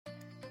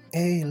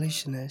Hey,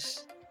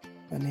 listeners.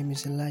 My name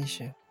is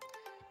Elisha,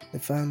 the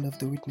founder of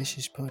the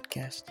Witnesses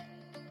podcast.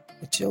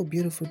 It's so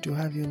beautiful to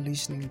have you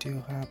listening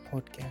to our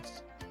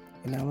podcast.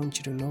 And I want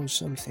you to know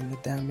something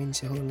that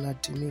means a whole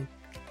lot to me.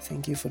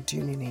 Thank you for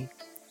tuning in.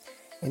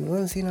 And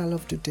one thing I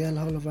love to tell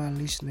all of our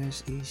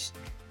listeners is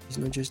it's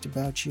not just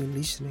about you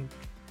listening,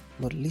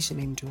 but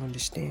listening to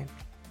understand.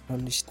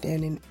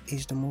 Understanding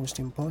is the most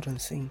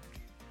important thing.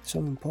 So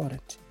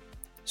important.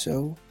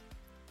 So,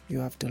 you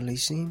have to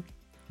listen,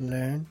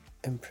 learn,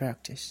 and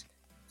practice.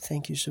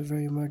 Thank you so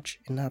very much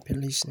and happy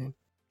listening.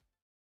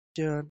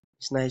 Shawn,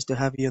 it's nice to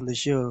have you on the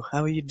show.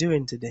 How are you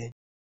doing today?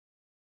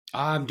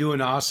 I'm doing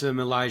awesome,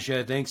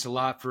 Elijah. Thanks a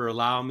lot for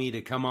allowing me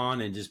to come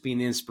on and just be an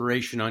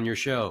inspiration on your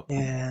show.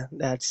 Yeah,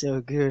 that's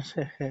so good.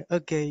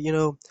 Okay,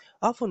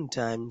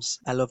 oftentimes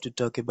I love to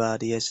talk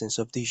about the essence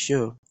of this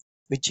show,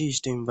 which is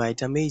to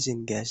invite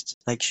amazing guests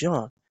like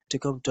Shawn to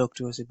come talk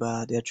to us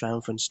about their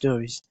triumphant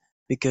stories,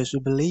 because we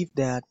believe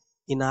that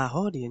in our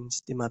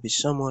audience there might be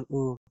someone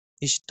who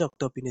is stuck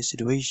up in a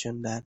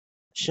situation that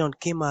Shawn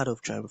came out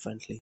of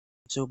triumphantly.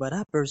 So by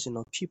that person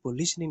or people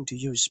listening to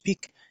you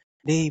speak,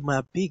 they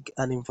might pick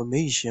an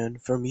information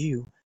from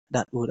you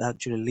that would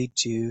actually lead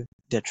to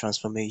their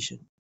transformation.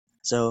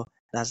 So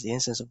that's the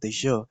essence of the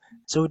show.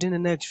 So within the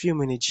next few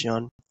minutes,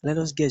 Shawn, let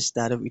us get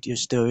started with your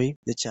story,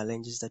 the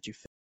challenges that you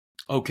face.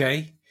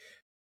 Okay.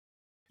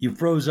 You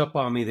froze up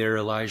on me there,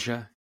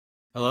 Elijah.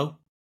 Hello?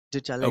 The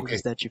Okay.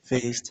 challenges that you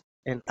faced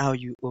and how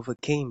you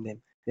overcame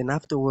them. Then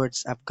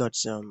afterwards, I've got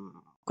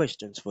some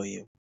questions for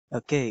you.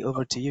 Okay,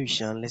 over to you,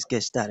 Shawn. Let's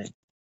get started.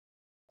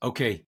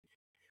 Okay.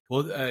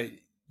 Well,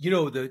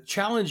 the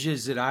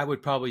challenges that I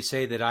would probably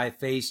say that I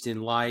faced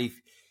in life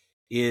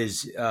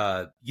is,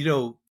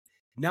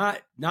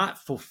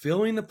 not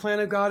fulfilling the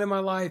plan of God in my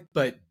life,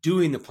 but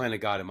doing the plan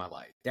of God in my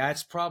life.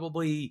 That's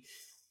probably,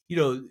 you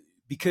know,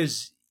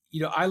 because,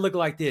 I look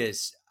like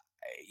this.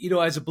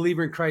 As a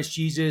believer in Christ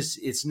Jesus,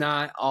 it's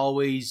not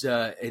always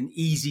an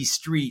easy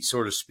street,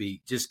 so to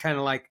speak, just kind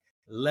of like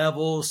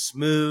level,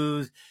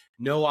 smooth,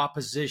 no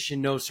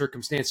opposition, no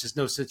circumstances,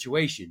 no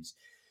situations.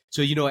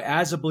 So,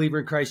 as a believer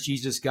in Christ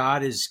Jesus,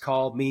 God has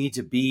called me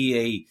to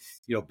be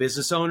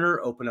business owner,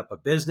 open up a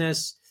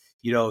business.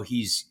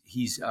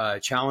 He's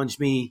challenged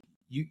me.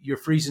 You're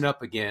freezing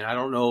up again. I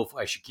don't know if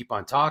I should keep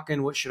on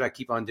talking. What should I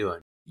keep on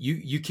doing?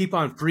 You keep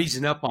on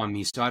freezing up on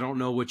me, so I don't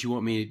know what you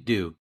want me to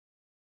do.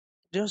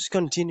 Just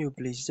continue,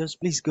 please. Just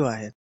please go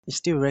ahead. It's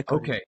still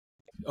recording. Okay.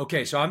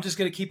 Okay. So I'm just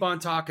going to keep on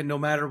talking no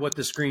matter what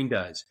the screen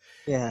does.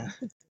 Yeah,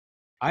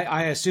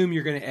 I assume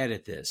you're going to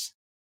edit this.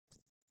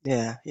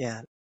 yeah.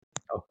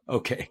 Oh,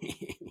 okay.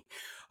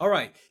 All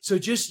right. So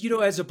just,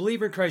 as a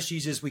believer in Christ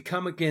Jesus, we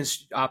come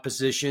against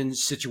opposition,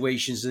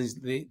 situations,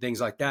 and things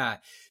like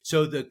that.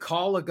 So the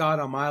call of God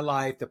on my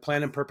life, the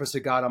plan and purpose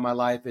of God on my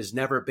life has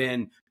never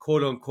been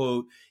quote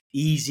unquote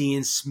easy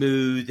and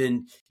smooth.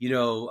 And,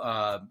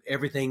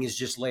 everything is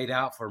just laid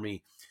out for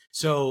me.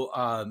 So,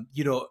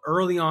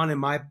 early on in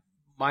my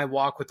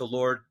walk with the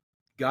Lord,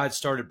 God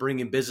started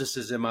bringing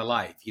businesses in my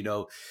life.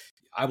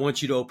 I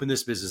want you to open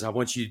this business. I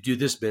want you to do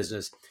this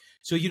business.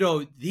 So,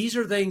 these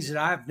are things that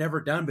I've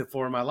never done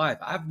before in my life.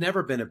 I've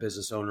never been a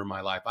business owner in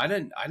my life. I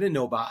didn't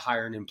know about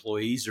hiring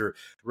employees or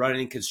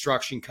running a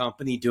construction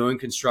company, doing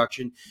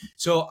construction.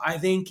 So I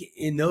think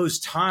in those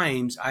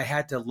times I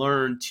had to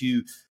learn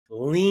to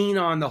lean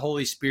on the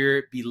Holy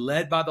Spirit, be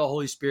led by the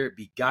Holy Spirit,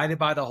 be guided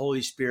by the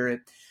Holy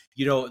Spirit,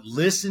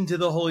 listen to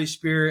the Holy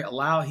Spirit,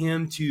 allow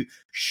him to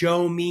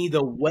show me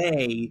the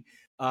way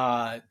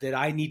that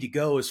I need to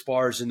go as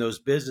far as in those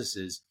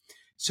businesses.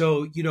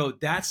 So,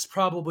 that's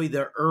probably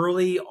the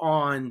early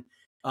on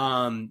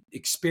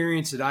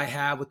experience that I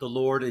have with the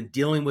Lord and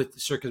dealing with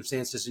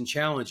circumstances and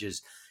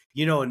challenges.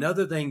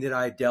 Another thing that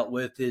I dealt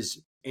with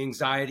is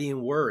anxiety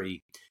and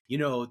worry.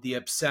 The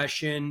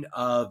obsession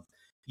of,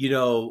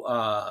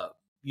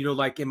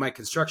 like in my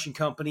construction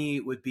company,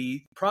 it would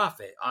be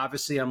profit.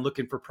 Obviously, I'm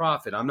looking for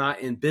profit. I'm not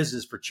in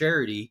business for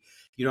charity.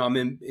 I'm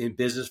in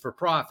business for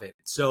profit.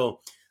 So,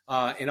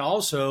 and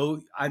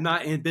also, I'm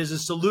not in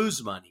business to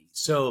lose money.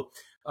 So,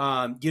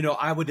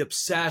 I would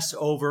obsess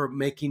over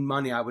making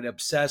money. I would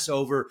obsess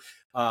over,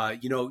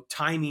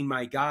 timing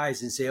my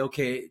guys and say,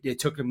 okay, it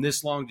took them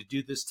this long to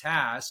do this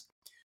task.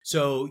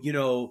 So,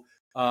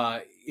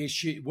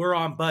 we're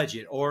on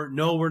budget, or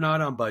no, we're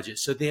not on budget.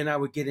 So then I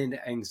would get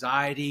into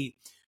anxiety.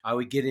 I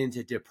would get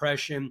into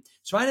depression.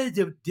 So I had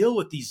to deal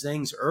with these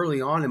things early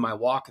on in my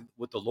walk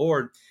with the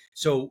Lord.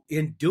 So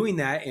in doing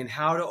that and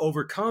how to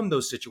overcome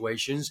those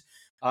situations,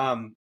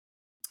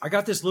 I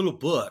got this little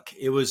book.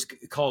 It was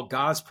called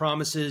God's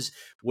Promises,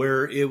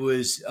 where it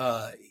was,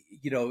 the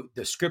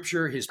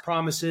scripture, his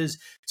promises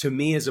to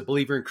me as a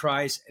believer in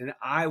Christ. And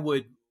I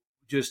would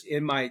just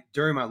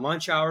during my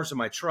lunch hours in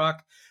my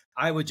truck,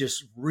 I would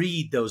just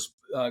read those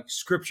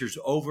scriptures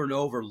over and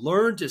over,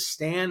 learn to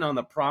stand on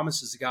the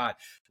promises of God,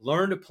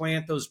 learn to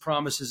plant those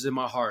promises in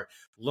my heart,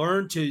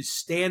 learn to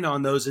stand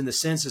on those in the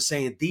sense of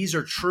saying, these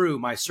are true.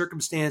 My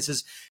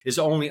circumstances is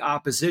only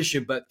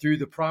opposition, but through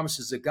the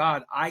promises of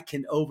God, I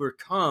can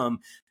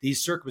overcome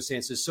these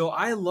circumstances. So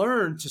I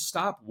learned to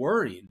stop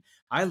worrying.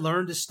 I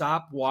learned to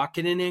stop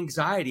walking in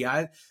anxiety.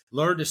 I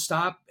learned to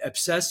stop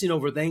obsessing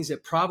over things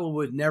that probably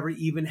would never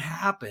even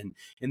happen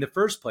in the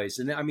first place.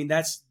 And I mean,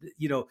 that's,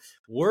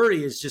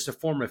 worry is just a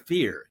form of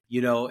fear,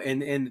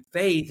 and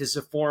faith is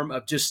a form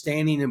of just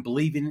standing and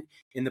believing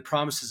in the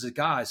promises of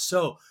God.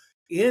 So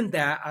in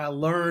that, I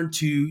learned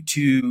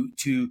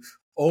to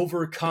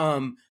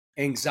overcome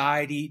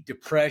anxiety,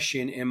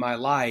 depression in my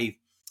life.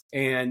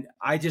 And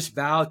I just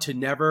vowed to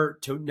never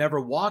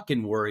walk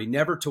in worry,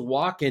 never to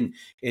walk in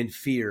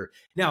fear.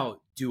 Now,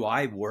 do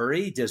I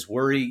worry? Does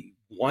worry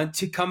want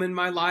to come in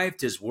my life?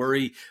 Does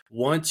worry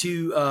want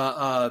to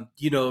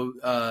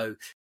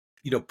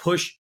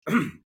push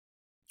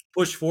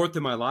push forth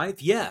in my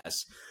life?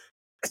 Yes.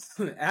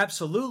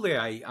 Absolutely.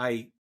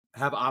 I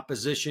have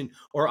opposition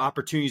or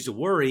opportunities to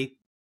worry.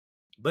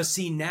 But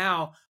see,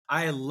 now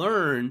I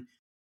learn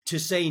to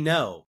say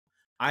no.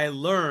 I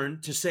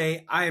learned to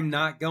say, I am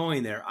not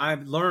going there.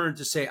 I've learned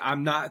to say,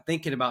 I'm not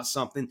thinking about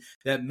something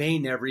that may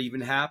never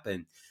even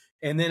happen.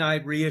 And then I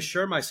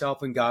reassure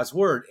myself in God's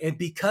word. And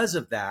because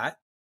of that,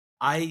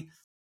 I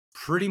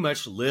pretty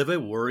much live a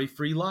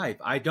worry-free life.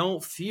 I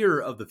don't fear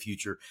of the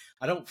future.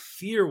 I don't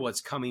fear what's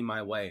coming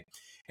my way.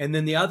 And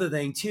then the other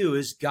thing too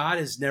is God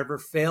has never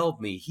failed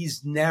me.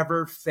 He's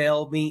never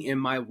failed me in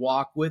my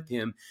walk with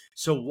him.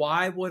 So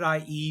why would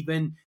I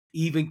even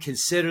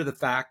consider the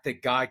fact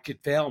that God could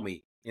fail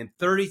me? In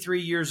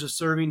 33 years of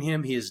serving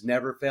him, he has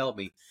never failed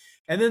me.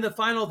 And then the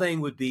final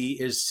thing would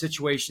be is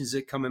situations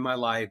that come in my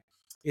life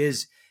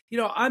is,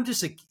 I'm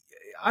just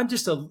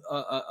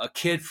a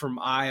kid from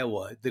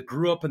Iowa that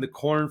grew up in the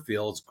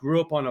cornfields, grew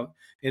up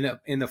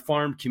in the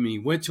farm community,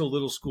 went to a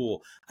little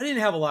school. I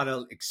didn't have a lot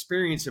of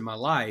experience in my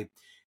life,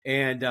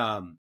 and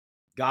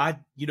God,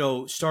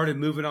 started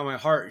moving on my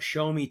heart,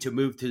 showing me to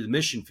move to the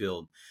mission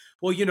field.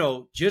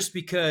 Well, just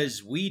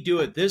because we do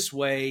it this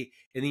way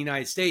in the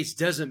United States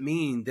doesn't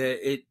mean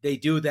that they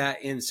do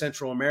that in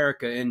Central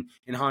America and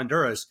in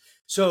Honduras.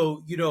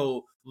 So,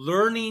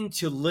 learning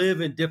to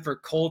live in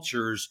different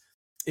cultures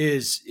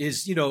is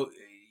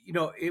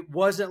it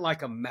wasn't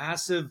like a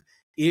massive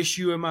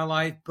issue in my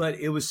life, but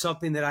it was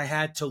something that I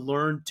had to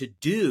learn to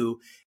do.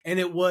 And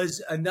it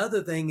was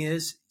another thing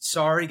is,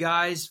 sorry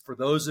guys, for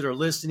those that are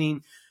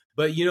listening,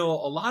 but a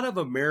lot of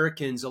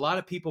Americans, a lot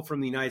of people from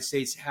the United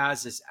States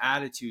has this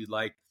attitude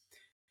like,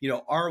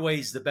 our way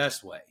is the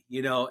best way,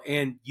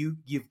 and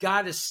you've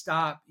got to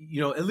stop,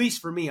 at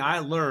least for me, I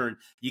learned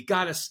you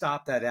got to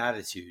stop that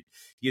attitude.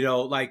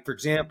 Like, for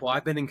example,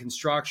 I've been in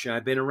construction.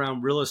 I've been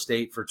around real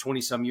estate for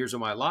 20 some years of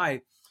my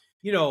life.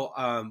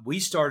 We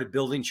started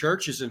building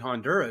churches in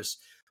Honduras.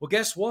 Well,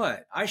 guess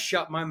what? I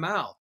shut my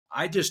mouth.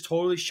 I just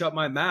totally shut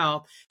my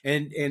mouth.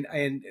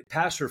 And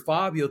Pastor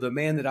Fabio, the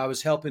man that I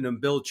was helping him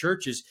build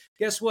churches,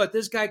 guess what?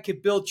 This guy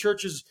could build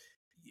churches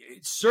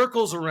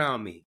circles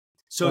around me.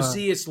 So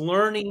see, it's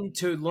learning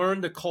to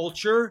learn the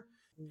culture.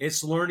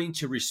 It's learning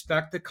to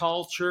respect the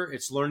culture.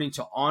 It's learning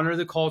to honor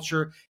the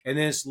culture. And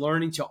then it's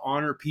learning to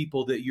honor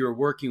people that you're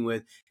working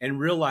with and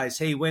realize,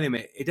 hey, wait a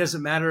minute. It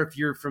doesn't matter if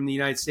you're from the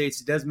United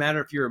States. It doesn't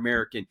matter if you're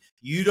American.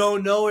 You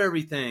don't know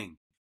everything.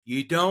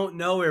 You don't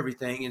know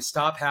everything, and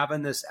stop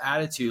having this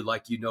attitude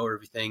like you know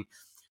everything.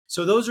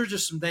 So those are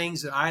just some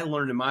things that I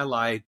learned in my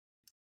life,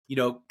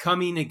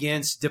 coming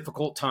against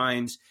difficult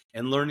times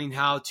and learning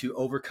how to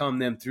overcome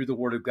them through the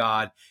word of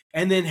God,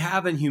 and then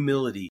having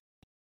humility,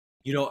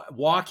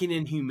 walking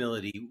in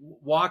humility,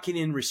 walking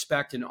in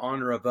respect and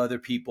honor of other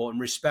people, and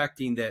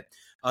respecting that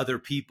other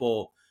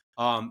people,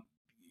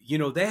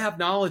 they have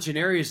knowledge in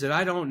areas that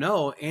I don't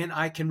know, and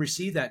I can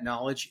receive that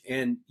knowledge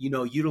and,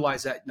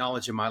 utilize that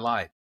knowledge in my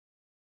life.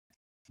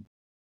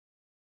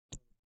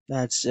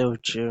 That's so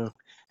true.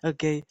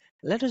 Okay,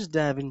 let us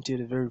dive into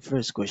the very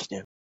first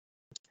question.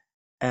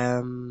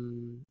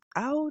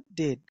 How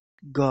did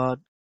God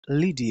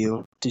lead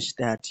you to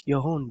start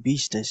your own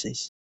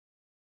businesses?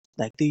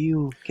 Like, can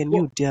you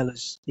Well, tell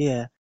us,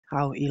 yeah,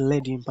 how He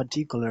led you in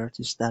particular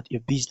to start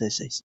your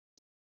businesses?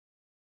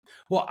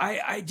 Well,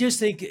 I just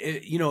think,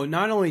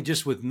 not only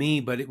just with me,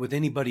 but with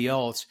anybody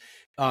else,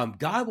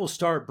 God will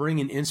start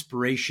bringing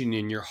inspiration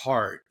in your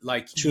heart.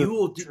 Like you True,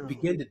 will true.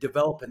 begin to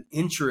develop an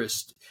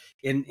interest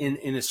in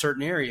a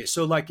certain area.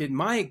 So like in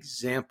my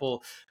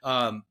example,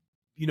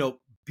 you know,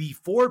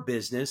 before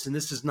business, and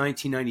this is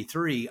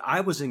 1993,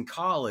 I was in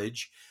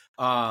college,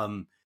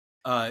 and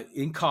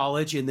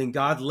then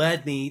God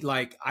led me.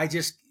 Like I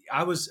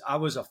was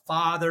a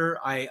father.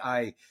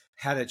 I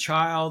had a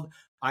child.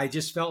 I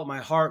just felt in my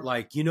heart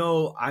like,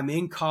 I'm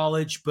in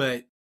college,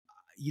 but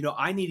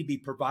I need to be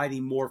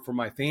providing more for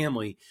my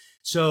family.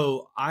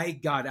 So I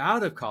got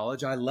out of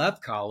college. I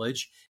left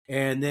college,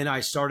 and then I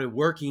started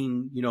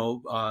working,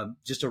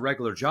 just a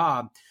regular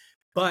job.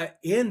 But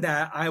in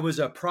that, I was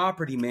a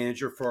property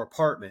manager for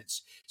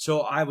apartments.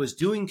 So I was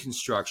doing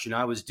construction,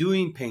 I was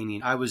doing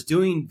painting, I was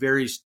doing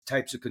various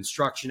types of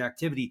construction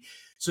activity.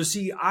 So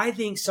see, I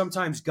think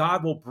sometimes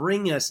God will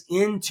bring us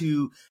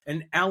into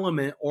an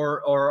element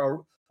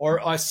or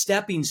a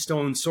stepping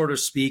stone, so to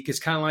speak. It's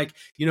kind of like,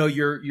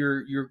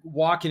 you're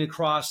walking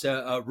across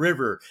a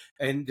river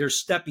and there's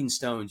stepping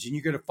stones and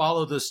you're going to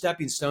follow those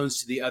stepping stones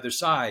to the other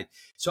side.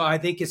 So I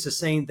think it's the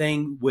same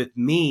thing with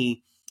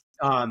me.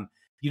 Um,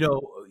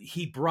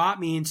 he brought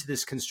me into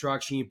this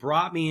construction. He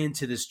brought me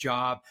into this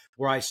job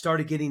where I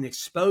started getting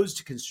exposed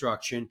to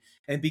construction.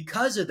 And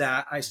because of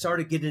that, I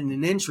started getting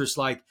an interest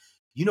like,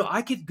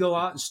 I could go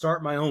out and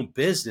start my own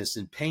business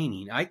in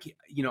painting.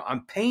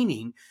 I'm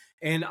painting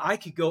and I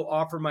could go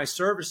offer my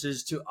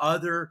services to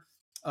other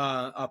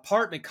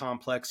apartment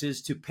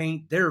complexes to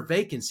paint their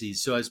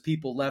vacancies. So as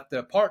people left the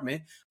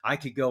apartment, I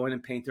could go in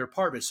and paint their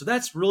apartment. So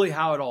that's really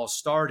how it all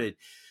started.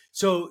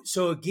 So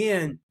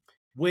again,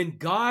 when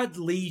God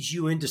leads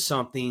you into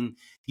something,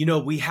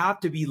 we have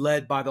to be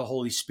led by the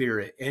Holy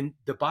Spirit. And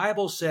the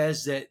Bible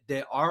says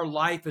that our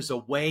life is a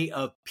way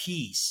of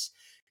peace.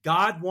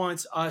 God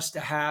wants us to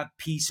have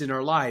peace in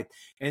our life.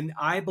 And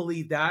I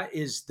believe that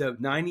is the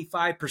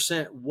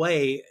 95%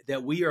 way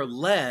that we are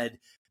led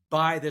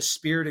by the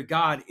Spirit of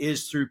God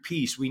is through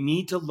peace. We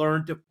need to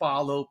learn to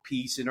follow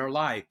peace in our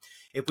life.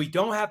 If we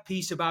don't have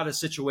peace about a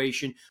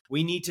situation,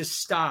 we need to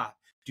stop.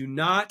 Do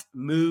not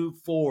move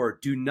forward.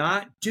 Do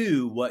not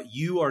do what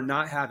you are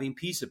not having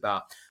peace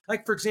about.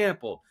 Like, for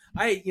example,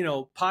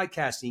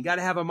 podcasting, you got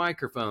to have a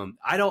microphone.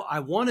 I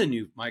want a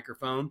new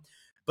microphone,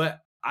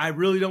 but I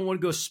really don't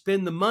want to go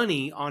spend the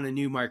money on a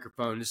new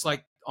microphone. It's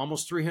like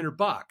almost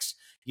 $300.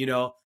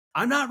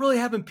 I'm not really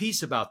having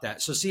peace about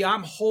that. So see,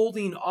 I'm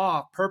holding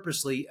off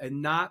purposely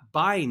and not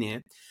buying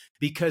it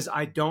because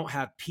I don't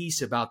have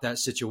peace about that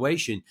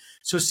situation.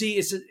 So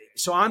see,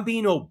 so I'm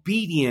being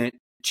obedient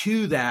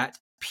to that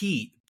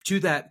to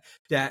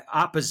that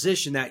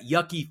opposition, that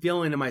yucky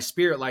feeling in my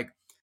spirit, like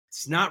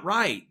it's not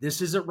right.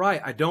 This isn't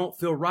right. I don't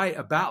feel right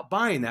about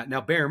buying that.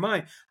 Now, bear in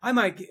mind, I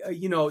might,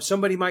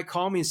 somebody might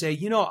call me and say,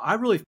 I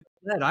really feel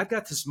that I've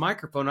got this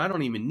microphone I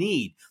don't even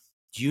need.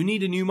 Do you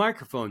need a new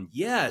microphone?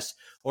 Yes.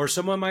 Or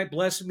someone might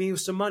bless me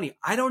with some money.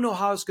 I don't know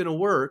how it's going to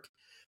work,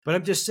 but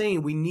I'm just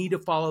saying we need to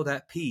follow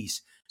that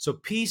peace. So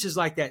peace is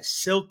like that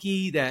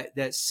silky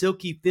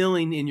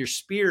feeling in your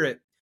spirit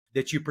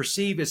that you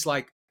perceive. It's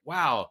like,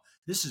 wow,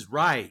 this is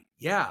right.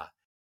 Yeah,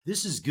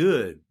 this is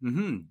good.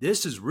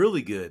 This is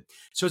really good.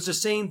 So it's the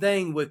same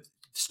thing with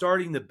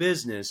starting the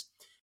business.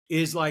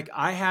 Is like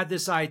I had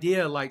this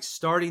idea, like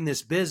starting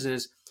this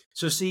business.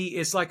 So see,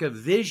 it's like a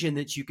vision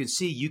that you can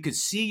see. You can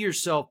see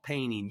yourself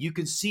painting. You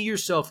can see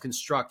yourself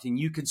constructing.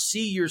 You can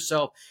see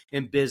yourself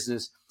in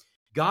business.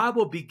 God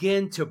will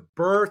begin to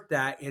birth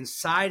that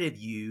inside of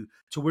you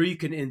to where you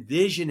can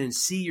envision and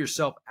see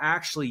yourself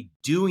actually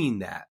doing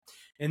that.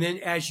 And then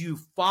as you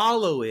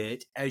follow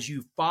it, as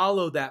you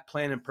follow that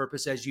plan and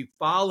purpose, as you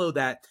follow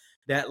that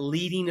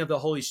leading of the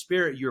Holy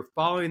Spirit, you're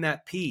following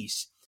that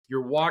peace.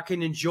 You're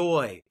walking in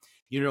joy.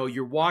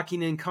 You're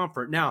walking in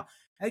comfort. Now,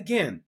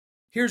 again,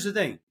 here's the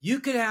thing.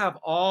 You could have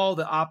all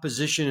the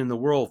opposition in the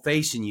world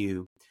facing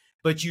you,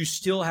 but you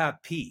still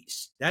have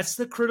peace. That's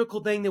the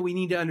critical thing that we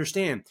need to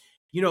understand.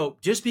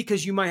 Just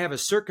because you might have a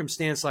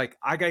circumstance like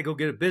I got to go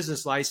get a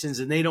business license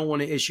and they don't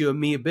want to issue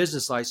me a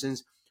business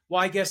license.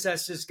 Well, I guess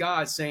that's just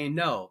God saying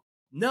no.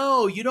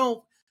 No, you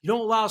don't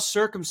allow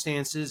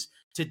circumstances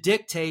to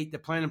dictate the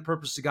plan and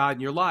purpose of God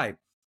in your life.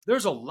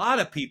 There's a lot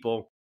of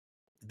people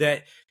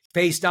that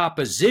faced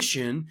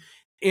opposition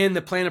in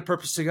the plan and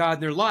purpose of God in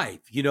their life,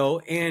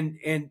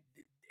 and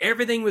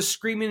everything was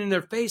screaming in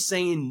their face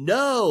saying,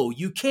 no,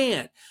 you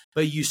can't.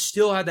 But you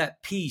still have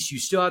that peace. You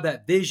still have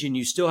that vision.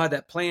 You still have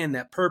that plan,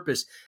 that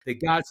purpose that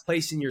God's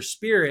placed in your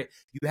spirit.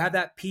 You have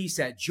that peace,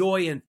 that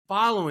joy in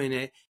following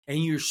it.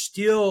 And you're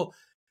still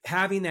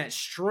having that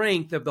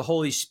strength of the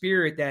Holy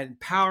Spirit, that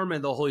empowerment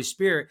of the Holy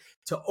Spirit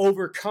to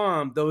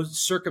overcome those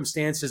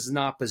circumstances and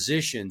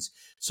oppositions.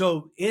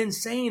 So in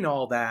saying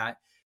all that,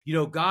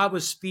 God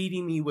was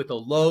feeding me with a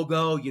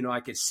logo.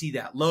 I could see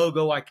that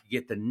logo. I could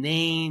get the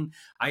name.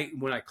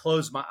 When I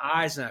closed my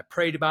eyes and I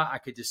prayed about it, I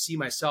could just see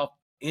myself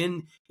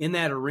in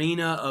that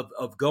arena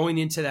of going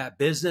into that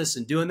business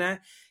and doing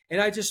that.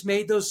 And I just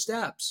made those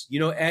steps.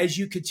 As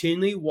you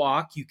continually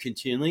walk, you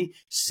continually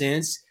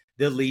sense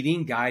the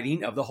leading,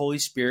 guiding of the Holy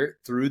Spirit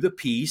through the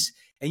peace,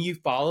 and you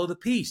follow the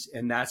peace.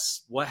 And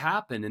that's what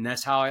happened. And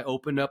that's how I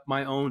opened up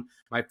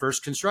my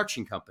first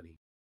construction company.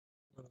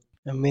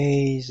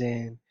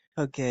 Amazing.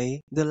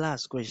 Okay, the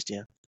last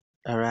question.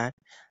 All right.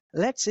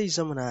 Let's say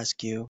someone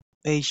asks you,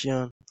 hey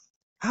Shawn,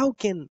 how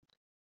can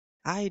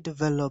I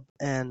develop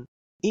an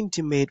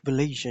intimate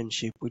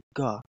relationship with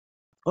God?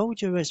 What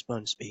would your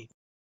response be?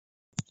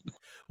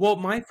 Well,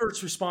 my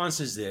first response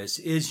is this: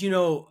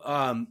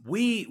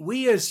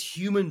 we as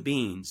human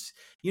beings,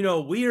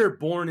 we are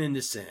born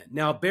into sin.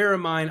 Now, bear in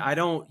mind, I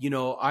don't,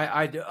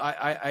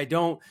 I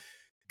don't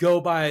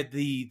go by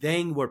the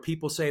thing where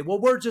people say, well,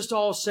 we're just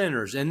all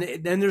sinners. And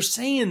they're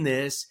saying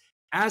this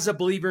as a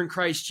believer in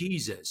Christ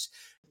Jesus,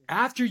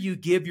 after you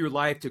give your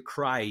life to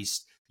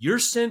Christ, your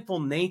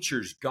sinful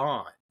nature's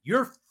gone.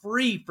 You're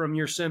free from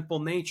your sinful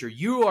nature.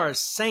 You are a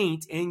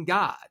saint in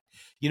God.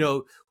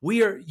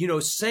 We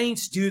are,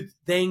 saints do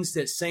things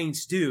that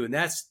saints do, and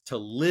that's to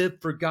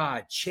live for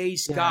God,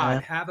 chase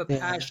God, Yeah. have a Yeah.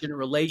 passionate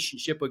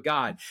relationship with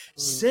God. Mm.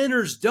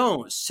 Sinners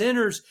don't.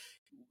 Sinners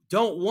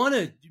don't want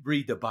to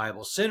read the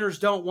Bible. Sinners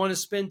don't want to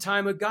spend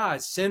time with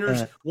God. Sinners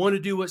Yeah. want to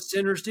do what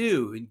sinners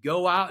do and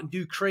go out and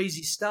do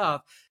crazy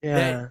stuff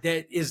that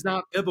Yeah. is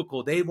not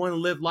biblical. They want to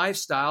live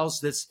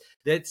lifestyles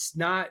that's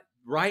not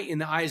right in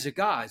the eyes of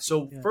God.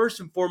 So Yeah. first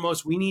and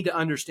foremost, we need to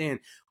understand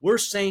we're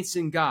saints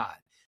in God.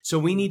 So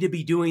we need to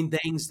be doing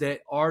things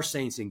that are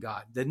saints in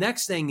God. The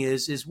next thing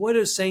is what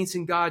do saints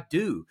in God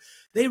do?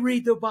 They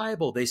read the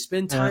Bible. They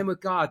spend Yeah. time with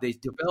God. They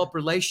develop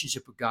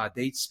relationship with God.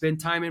 They spend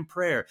time in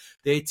prayer.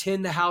 They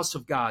attend the house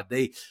of God.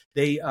 They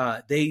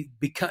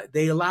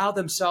allow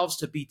themselves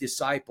to be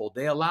discipled.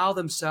 They allow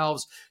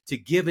themselves to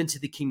give into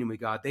the kingdom of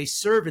God. They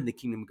serve in the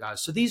kingdom of God.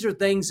 So these are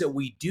things that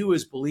we do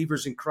as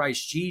believers in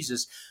Christ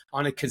Jesus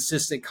on a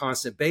consistent,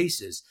 constant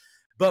basis.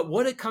 But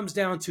what it comes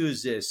down to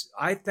is this.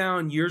 I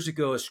found years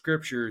ago a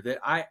scripture that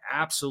I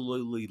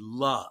absolutely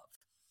love,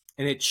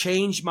 and it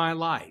changed my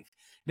life.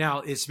 Now,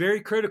 it's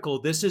very critical.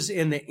 This is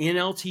in the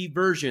NLT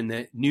version,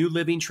 the New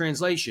Living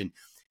Translation.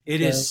 Okay.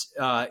 It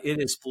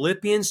is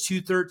Philippians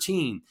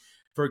 2:13.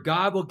 For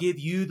God will give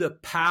you the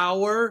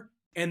power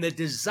and the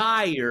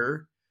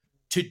desire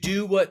to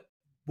do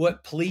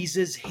what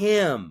pleases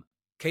him.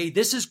 Okay,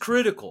 this is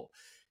critical.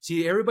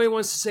 See, everybody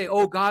wants to say,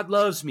 oh, God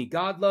loves me.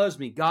 God loves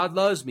me. God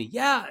loves me.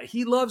 Yeah,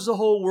 he loves the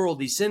whole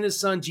world. He sent his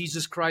son,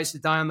 Jesus Christ, to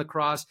die on the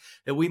cross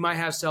that we might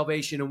have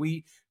salvation and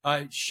we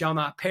shall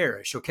not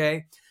perish.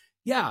 Okay.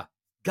 Yeah,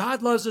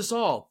 God loves us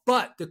all.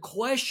 But the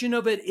question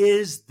of it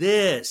is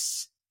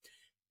this: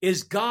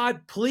 is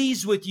God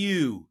pleased with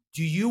you?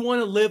 Do you want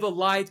to live a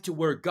life to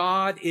where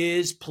God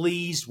is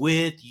pleased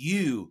with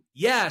you?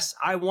 Yes,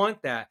 I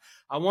want that.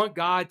 I want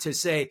God to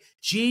say,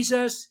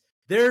 Jesus,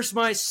 there's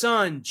my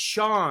son,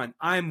 Shawn.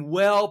 I'm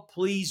well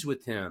pleased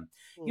with him.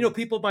 Mm.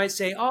 People might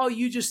say, oh,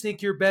 you just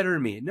think you're better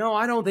than me. No,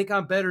 I don't think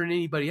I'm better than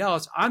anybody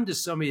else. I'm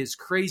just somebody that's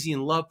crazy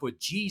in love with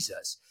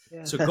Jesus.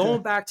 So Yeah.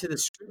 going back to the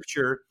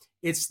scripture,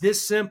 it's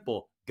this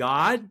simple.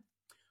 God,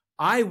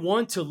 I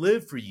want to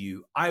live for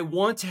you. I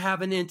want to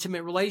have an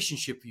intimate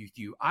relationship with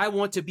you. I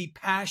want to be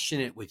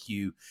passionate with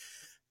you.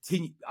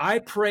 I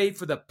pray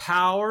for the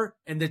power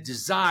and the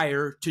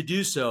desire to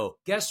do so.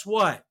 Guess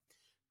what?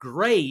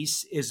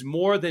 Grace is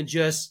more than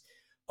just,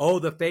 oh,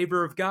 the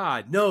favor of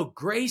God. No,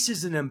 grace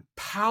is an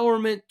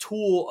empowerment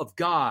tool of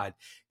God.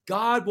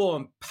 God will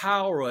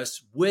empower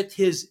us with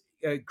his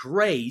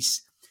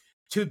grace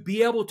to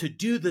be able to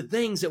do the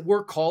things that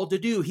we're called to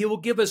do. He will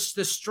give us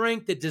the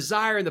strength, the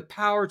desire, and the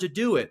power to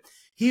do it.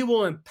 He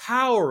will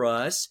empower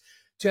us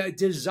to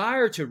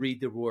desire to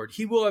read the word.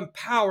 He will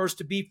empower us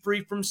to be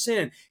free from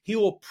sin. He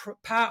will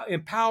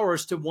empower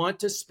us to want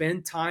to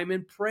spend time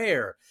in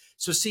prayer.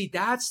 So see,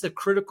 that's the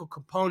critical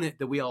component,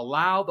 that we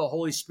allow the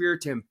Holy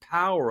Spirit to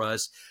empower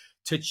us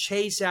to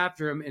chase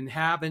after him and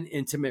have an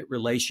intimate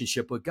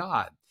relationship with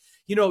God.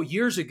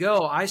 Years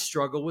ago, I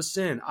struggled with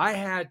sin. I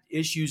had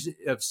issues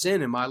of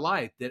sin in my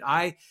life that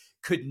I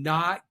could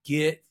not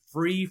get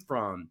free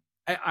from.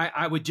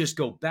 I would just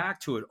go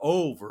back to it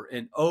over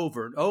and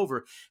over and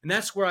over. And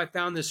that's where I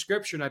found this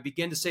scripture. And I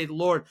began to say,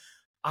 Lord,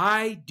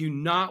 I do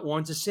not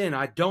want to sin.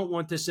 I don't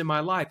want this in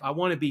my life. I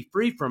want to be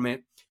free from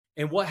it.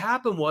 And what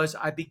happened was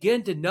I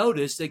began to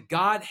notice that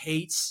God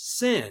hates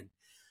sin.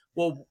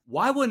 Well,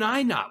 why would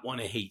I not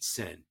want to hate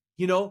sin?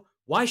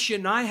 Why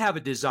shouldn't I have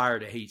a desire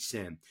to hate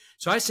sin?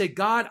 So I said,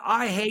 God,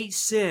 I hate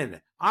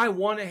sin. I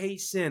want to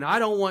hate sin. I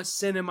don't want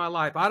sin in my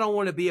life. I don't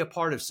want to be a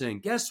part of sin.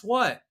 Guess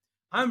what?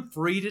 I'm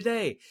free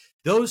today.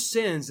 Those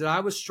sins that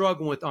I was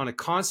struggling with on a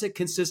constant,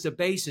 consistent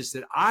basis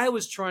that I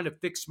was trying to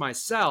fix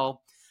myself,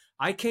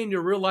 I came to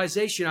a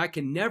realization I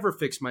can never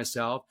fix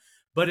myself,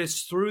 but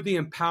it's through the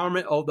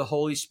empowerment of the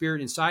Holy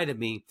Spirit inside of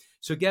me.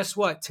 So guess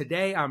what?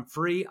 Today I'm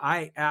free.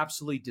 I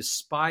absolutely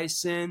despise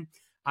sin.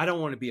 I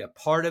don't want to be a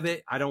part of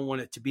it. I don't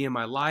want it to be in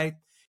my life.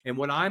 And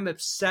what I'm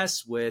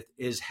obsessed with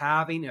is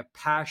having a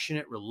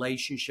passionate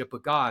relationship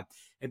with God.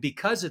 And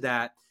because of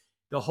that,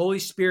 the Holy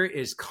Spirit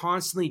is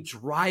constantly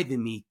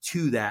driving me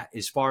to that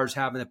as far as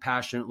having a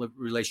passionate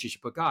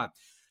relationship with God.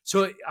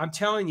 So I'm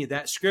telling you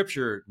that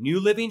scripture, New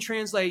Living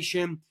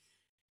Translation,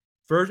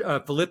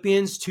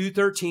 Philippians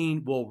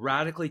 2:13 will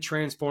radically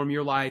transform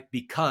your life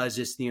because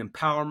it's the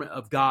empowerment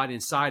of God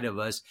inside of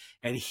us,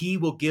 and he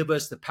will give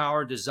us the power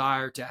and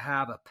desire to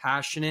have a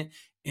passionate,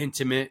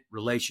 intimate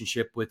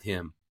relationship with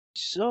him.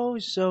 So,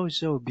 so,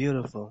 so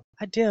beautiful.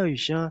 I tell you,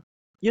 Sean,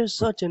 you're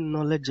such a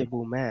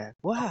knowledgeable man.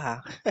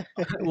 Wow.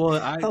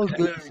 Well, Oh, it's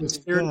glory the to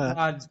spirit of God.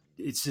 God.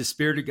 It's the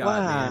spirit of God,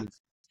 Wow. man.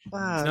 It's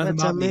Wow, nothing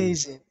that's about me.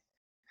 amazing.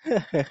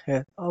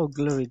 Oh,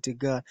 glory to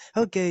God.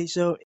 Okay,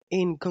 so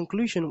in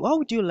conclusion, what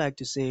would you like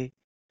to say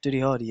to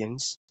the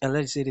audience? And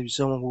let's say there's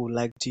someone who would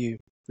like to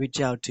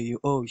reach out to you.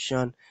 Oh,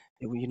 Sean,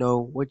 You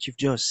know, what you've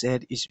just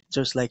said is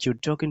just like you're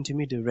talking to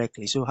me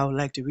directly. So I would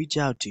like to reach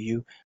out to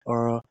you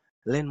or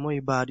learn more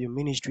about your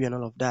ministry and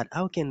all of that.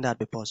 How can that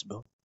be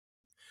possible?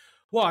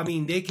 Well, I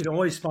mean, they can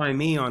always find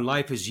me on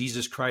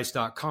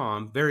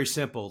lifeisjesuschrist.com. Very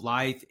simple.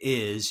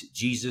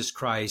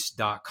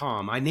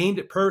 Lifeisjesuschrist.com. I named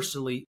it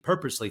purposely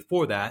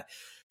for that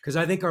because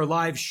I think our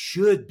lives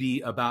should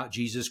be about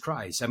Jesus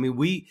Christ. I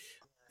mean,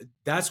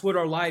 that's what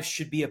our life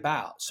should be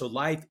about. So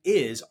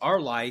our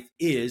life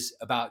is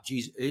about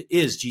Jesus,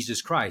 is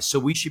Jesus Christ. So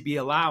we should be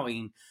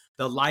allowing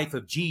the life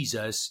of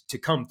Jesus to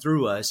come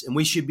through us, and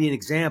we should be an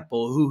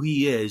example of who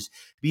he is,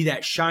 be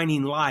that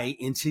shining light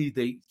into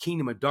the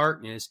kingdom of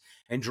darkness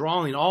and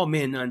drawing all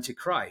men unto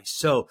Christ.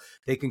 So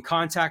they can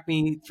contact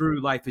me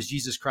through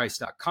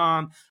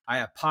lifeisjesuschrist.com. I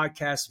have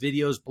podcasts,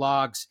 videos,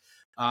 blogs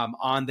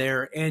on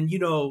there. And,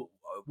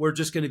 we're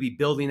just going to be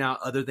building out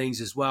other things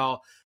as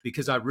well,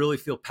 because I really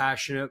feel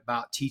passionate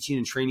about teaching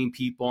and training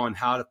people on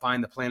how to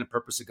find the plan and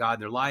purpose of God in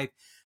their life.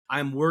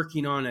 I'm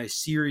working on a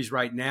series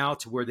right now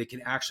to where they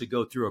can actually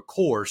go through a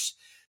course.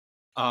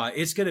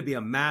 It's going to be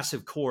a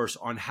massive course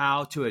on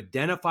how to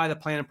identify the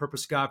plan and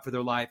purpose of God for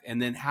their life,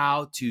 and then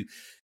how to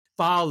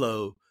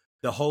follow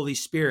the Holy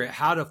Spirit,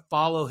 how to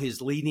follow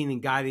his leading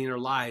and guiding our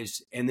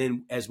lives. And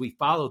then as we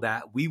follow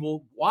that, we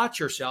will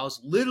watch ourselves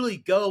literally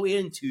go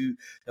into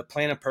the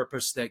plan and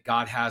purpose that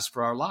God has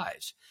for our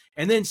lives.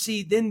 And then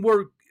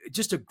we're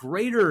just a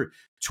greater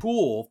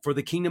tool for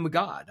the kingdom of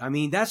God. I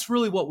mean, that's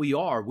really what we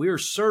are. We are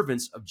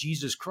servants of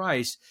Jesus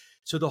Christ.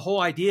 So the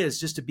whole idea is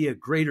just to be a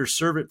greater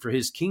servant for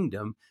his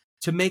kingdom,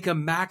 to make a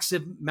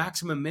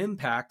maximum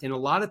impact. And a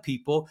lot of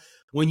people,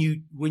 when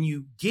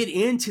you get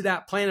into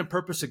that plan and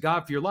purpose of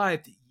God for your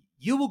life,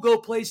 you will go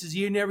places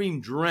you never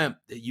even dreamt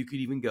that you could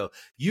even go.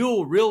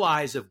 You'll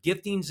realize of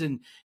giftings and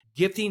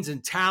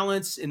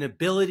talents and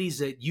abilities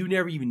that you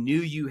never even knew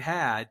you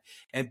had.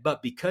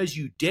 But because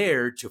you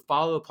dared to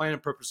follow the plan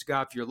and purpose of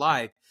God for your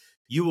life,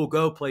 you will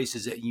go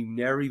places that you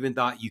never even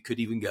thought you could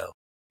even go.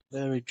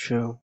 Very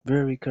true.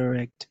 Very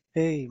correct.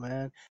 Hey,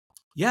 man.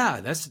 Yeah,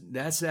 that's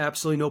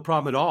absolutely no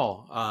problem at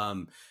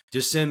all.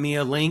 Just send me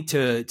a link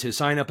to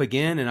sign up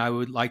again, and I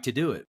would like to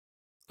do it.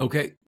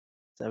 Okay.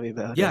 Sorry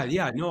about Yeah, that.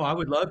 yeah. No, I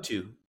would love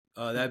to.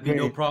 That'd be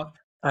no Very. problem.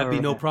 All That'd be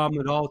no right.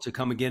 problem at all to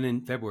come again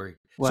in February.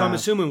 So I'm Wow.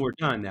 assuming we're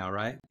done now,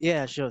 right?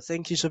 Yeah, sure.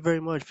 Thank you so very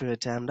much for your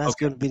time. That's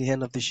Okay. going to be the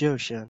end of the show,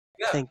 Shawn.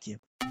 Yeah. Thank you.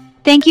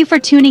 Thank you for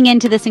tuning in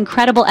to this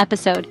incredible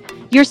episode.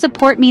 Your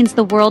support means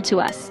the world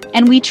to us,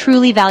 and we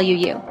truly value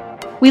you.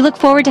 We look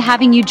forward to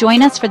having you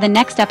join us for the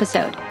next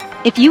episode.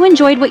 If you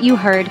enjoyed what you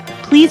heard,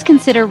 please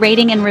consider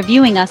rating and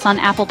reviewing us on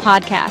Apple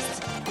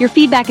Podcasts. Your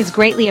feedback is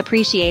greatly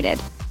appreciated.